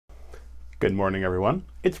Good morning, everyone.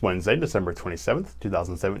 It's Wednesday, December 27th,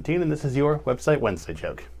 2017, and this is your Website Wednesday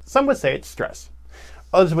joke. Some would say it's stress.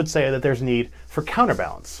 Others would say that there's a need for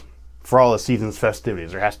counterbalance. For all the season's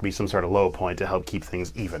festivities, there has to be some sort of low point to help keep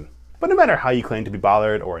things even. But no matter how you claim to be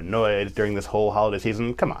bothered or annoyed during this whole holiday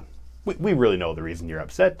season, come on. We really know the reason you're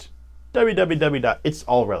upset.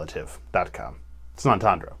 www.itsallrelative.com. It's an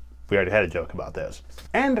entendre. We already had a joke about this.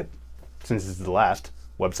 And since this is the last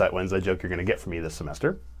Website Wednesday joke you're going to get from me this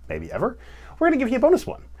semester, maybe ever, we're going to give you a bonus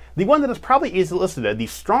one. The one that has probably elicited the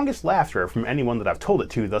strongest laughter from anyone that I've told it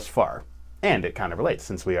to thus far. And it kind of relates,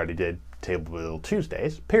 since we already did Table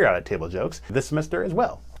Tuesdays, periodic table jokes, this semester as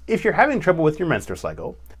well. If you're having trouble with your menstrual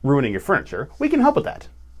cycle, ruining your furniture, we can help with that.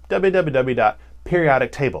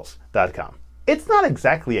 www.periodictables.com. It's not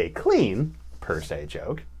exactly a clean, per se,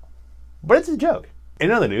 joke, but it's a joke.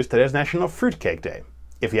 In other news, today is National Fruitcake Day.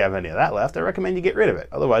 If you have any of that left, I recommend you get rid of it.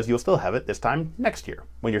 Otherwise, you'll still have it this time next year,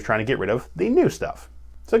 when you're trying to get rid of the new stuff.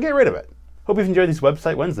 So get rid of it. Hope you've enjoyed these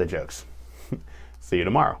Website Wednesday jokes. See you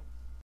tomorrow.